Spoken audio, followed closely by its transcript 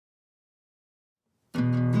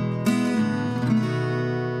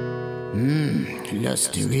Los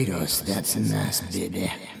Doritos, that's nice,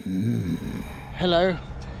 baby. Hello.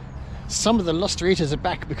 Some of the Los Doritos are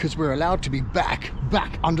back because we're allowed to be back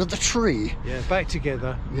under the tree. Yeah, back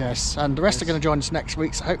together. Yes, and the rest are going to join us next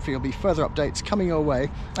week, so hopefully there'll be further updates coming your way.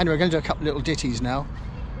 Anyway, we're going to do a couple little ditties now.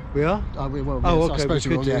 We are? We will. Oh, Yes, okay. I suppose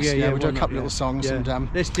we will, do. yes. Yeah, We'll do a why couple not? little songs Yeah. and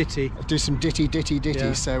Let's ditty. do some ditty.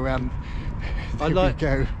 Yeah. So there we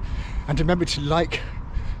go. And remember to like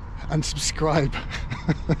and subscribe.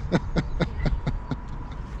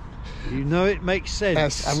 You know it makes sense.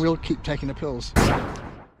 Yes, and we'll keep taking the pills.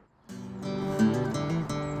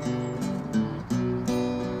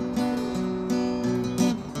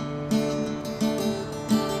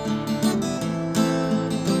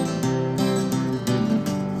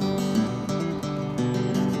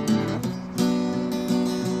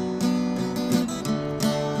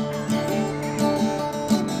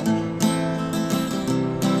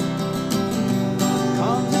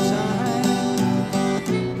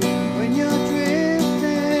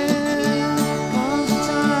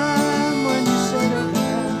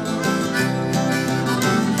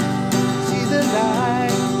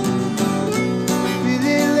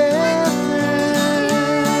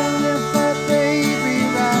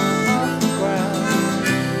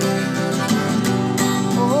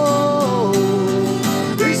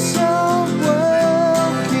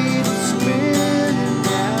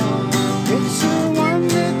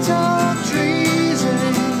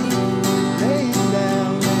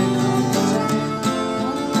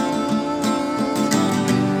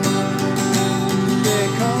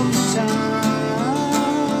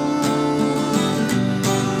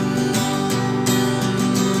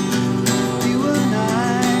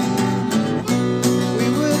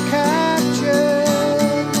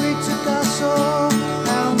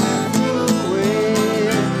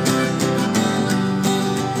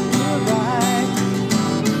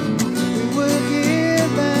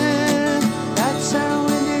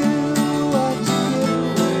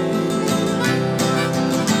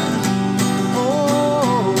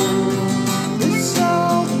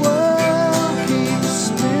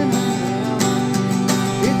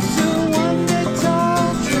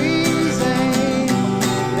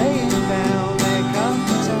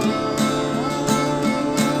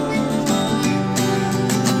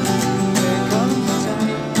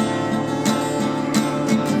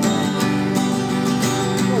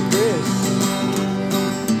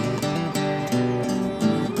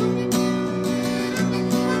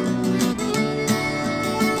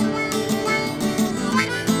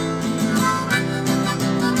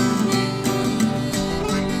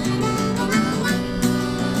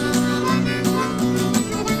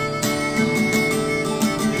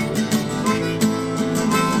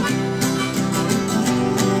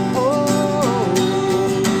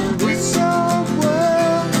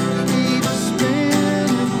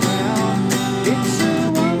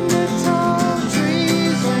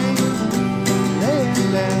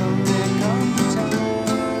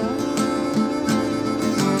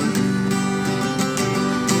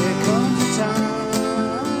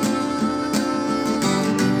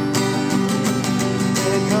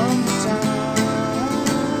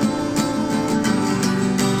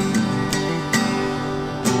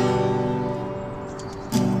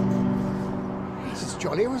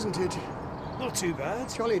 Jolly, wasn't it? Not too bad.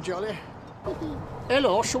 Jolly.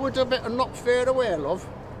 Hello, shall we do a bit of Not Fade Away, love?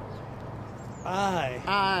 Aye.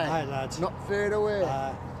 Aye, lad. Not fade away.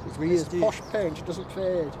 As we use posh paint, it doesn't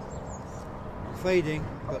fade. Fading,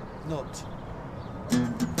 but not.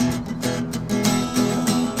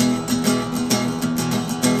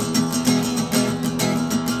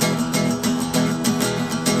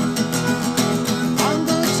 I'm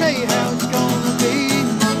gonna tell you how it's gonna be.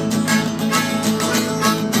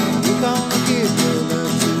 You're gonna give your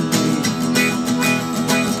love to me.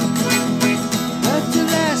 Love to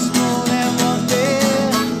last more than one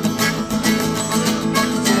day.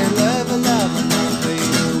 Tell love and not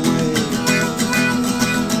fade away.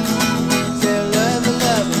 Tell love and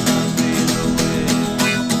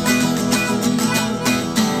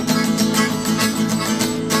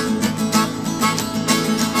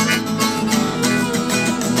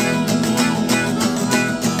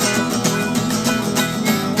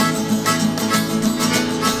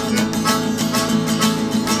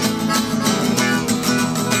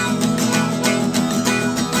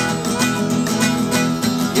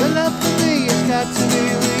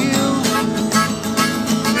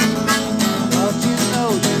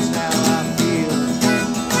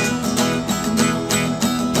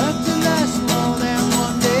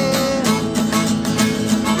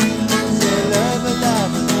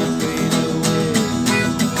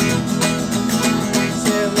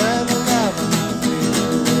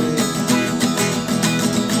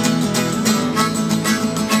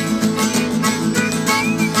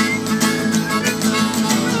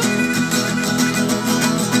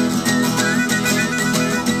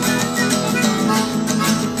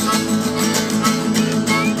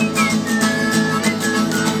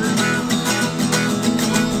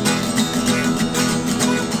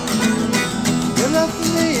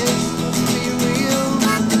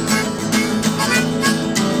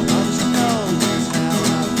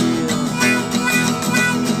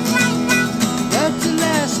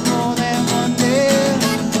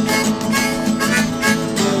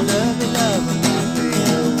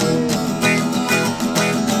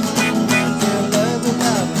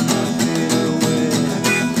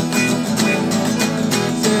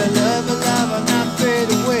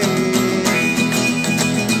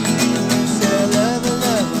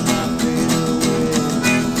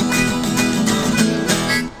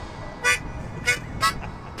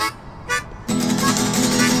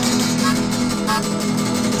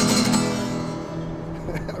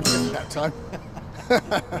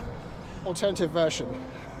alternative version.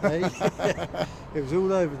 Eh? It was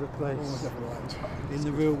all over the place Oh, never mind. in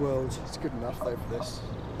the real world. It's good enough though for this.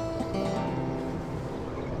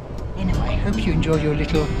 Anyway, I hope you enjoyed your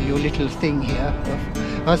little thing here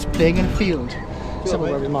of us playing in a field.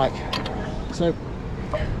 Somewhere with Mike. So,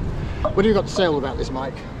 what do you got to say all about this,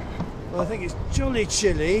 Mike? Well, I think it's jolly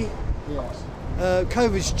chilly. Yes.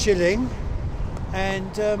 COVID's chilling,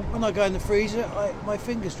 and when I go in the freezer, my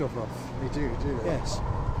fingers drop off. You do they? Yes.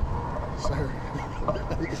 So,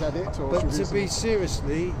 is that it? Or But should we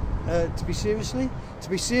to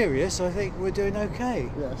be serious, I think we're doing okay.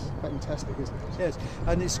 Yes, fantastic, isn't it? Yes,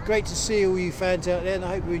 and it's great to see all you fans out there, and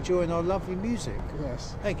I hope you're enjoying our lovely music.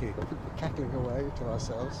 Yes. Thank you. We're cackling away to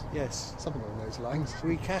ourselves. Yes, Something along those lines.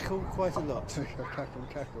 we cackle quite a lot. Cackle,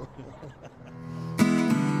 cackle.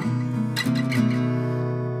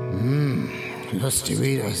 Los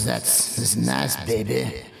Doritos, that's nice,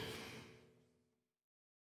 baby.